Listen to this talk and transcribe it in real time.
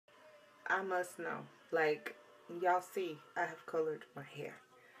I must know. Like, y'all see, I have colored my hair.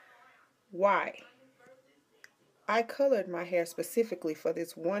 Why? I colored my hair specifically for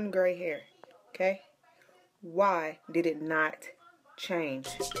this one gray hair. Okay? Why did it not change?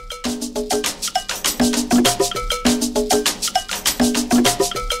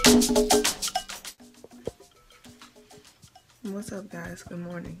 What's up, guys? Good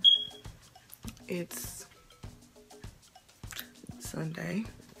morning. It's Sunday.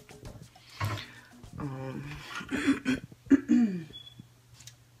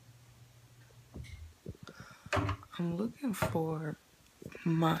 I'm looking for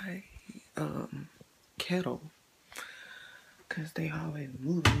my kettle because they always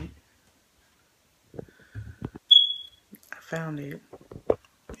move it. I found it.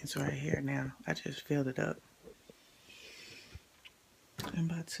 It's right here now. I just filled it up. I'm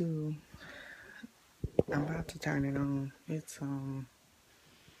about to turn it on. It's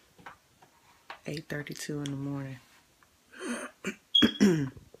 8:32 in the morning.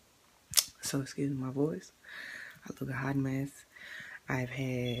 So excuse my voice. I look a hot mess. I've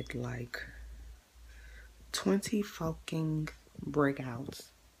had like 20 fucking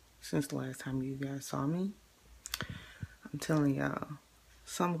breakouts since the last time you guys saw me. I'm telling y'all,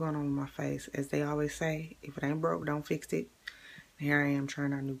 something going on with my face. As they always say, if it ain't broke, don't fix it. And here I am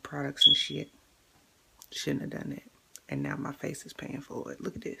trying out new products and shit. Shouldn't have done that. And now my face is paying for it.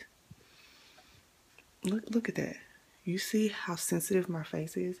 Look at this. Look at that. You see how sensitive my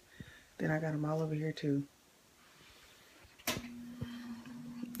face is? Then I got them all over here too.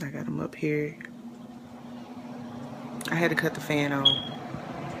 I got them up here. I had to cut the fan on.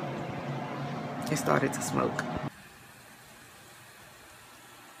 It started to smoke.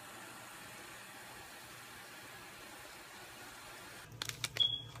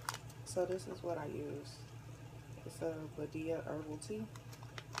 So this is what I use. It's a Badia herbal tea.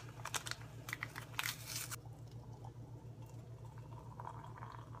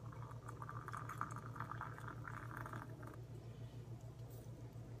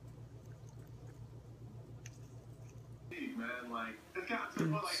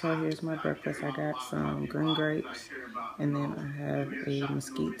 So here's my breakfast. I got some green grapes, and then I have a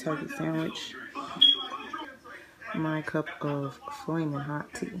mesquite turkey sandwich, my cup of flaming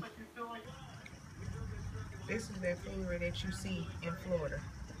hot tea. This is that foolery that you see in Florida.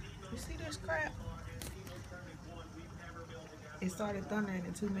 You see this crap? It started thundering,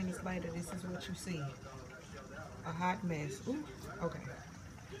 and 2 minutes later, this is what you see. A hot mess. Ooh, okay.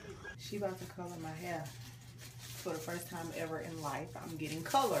 She about to color my hair. For the first time ever in life, I'm getting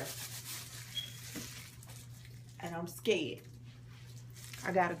color. And I'm scared.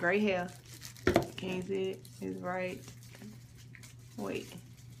 I got a gray hair. Can't see it? It's right. Wait.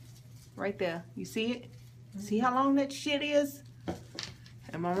 Right there. You see it? See how long that shit is?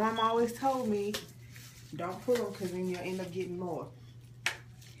 And my mom always told me, don't put them because then you'll end up getting more.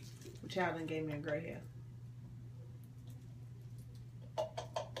 But y'all done gave me a gray hair.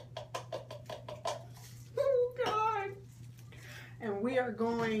 And we are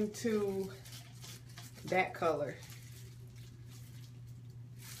going to that color.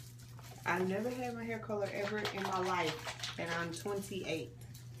 I've never had my hair color ever in my life, and I'm 28.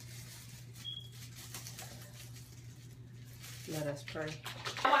 Let us pray.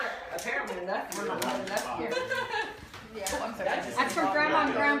 Apparently enough. We're not enough here. Yeah. Oh, that's for Grandma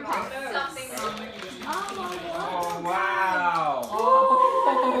and Grandpa. Oh, wow.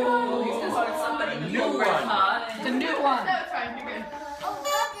 Oh, he's gonna start somebody The new. new one. The new one. No, it's fine. You're good. Oh,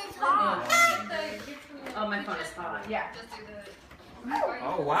 look, it's hot. Oh, my phone is hot. Yeah.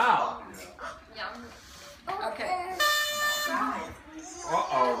 Oh, wow. Okay.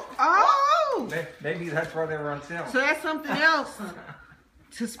 Uh-oh. Oh! Maybe that's why they were on sale. So that's something else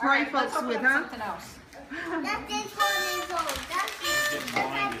to spray Let's folks open with, up huh? something else. That's this one is old.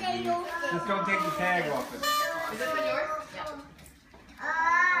 Just don't take the tag off it. Is this one yours?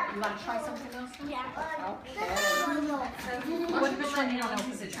 You want to try something else? Yeah. Okay. Which one you don't know?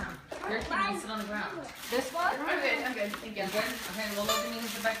 Sit down. Your kid needs to sit on the ground. This one? I'm good. I'm good. Thank you. Good? Okay, well, Logan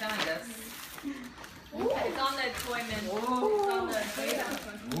needs to back behind us. It's on the toy man. It's on the toy.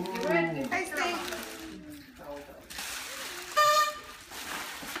 Hey, Steve.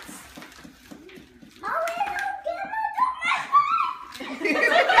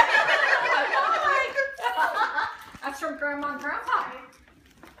 That's from Grandma and Grandpa.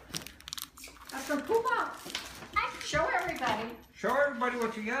 That's from Poopa. Show everybody. Show everybody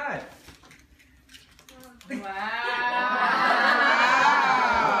what you got. Wow.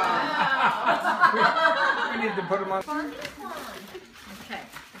 We need to put them on. Okay.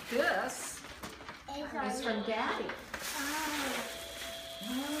 This is from Daddy.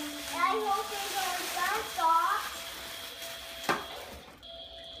 I hope they don't stop.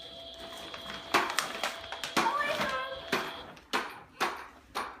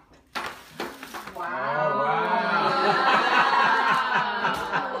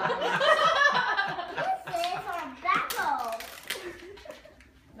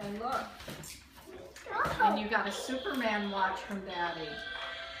 And look. And you got a Superman watch from Daddy.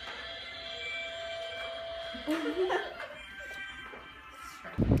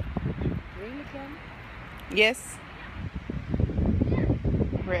 Yes.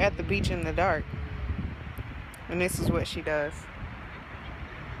 We're at the beach in the dark. And this is what she does.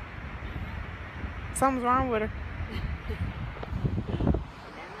 Something's wrong with her.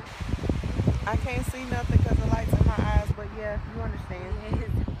 I can't see nothing because the light's in my eyes, but yeah, you understand.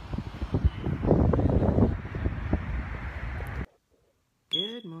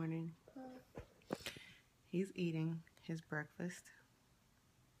 Good morning. He's eating his breakfast.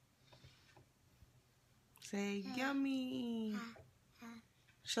 Say yummy.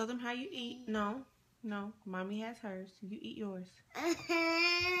 Show them how you eat. No, no. Mommy has hers. You eat yours.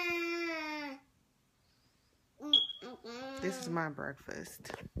 This is my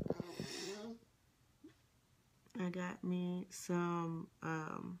breakfast. I got me some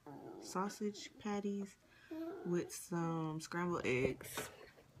sausage patties with some scrambled eggs.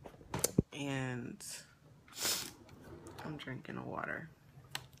 And I'm drinking a water.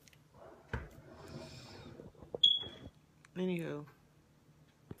 Anywho.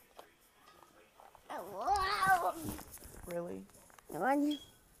 Really?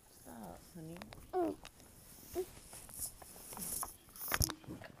 Stop, honey.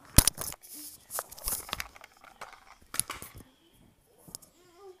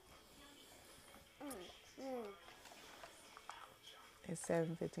 It's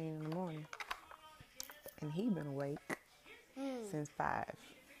 7:15 in the morning. And he been awake since 5.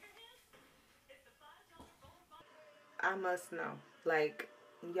 I must know. Like,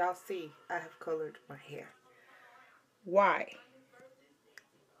 y'all see, I have colored my hair. Why?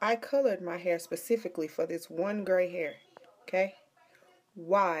 I colored my hair specifically for this one gray hair. Okay?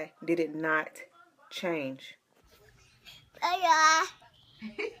 Why did it not change?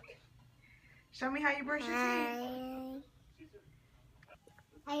 Show me how you brush your teeth.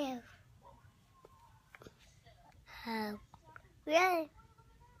 Really?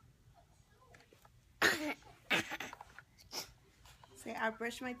 Say, I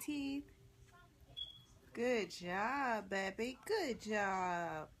brush my teeth. Good job, baby. Good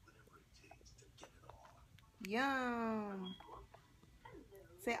job. Yum.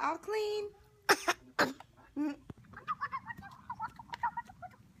 Say, all clean.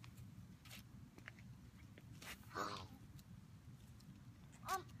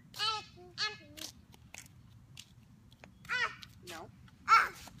 No.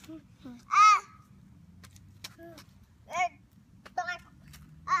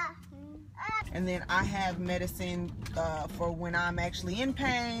 And then I have medicine for when I'm actually in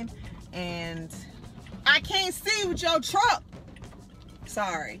pain and I can't see with your truck.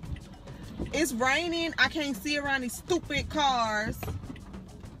 Sorry. It's raining. I can't see around these stupid cars.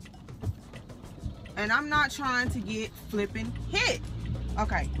 And I'm not trying to get flipping hit.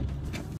 Okay.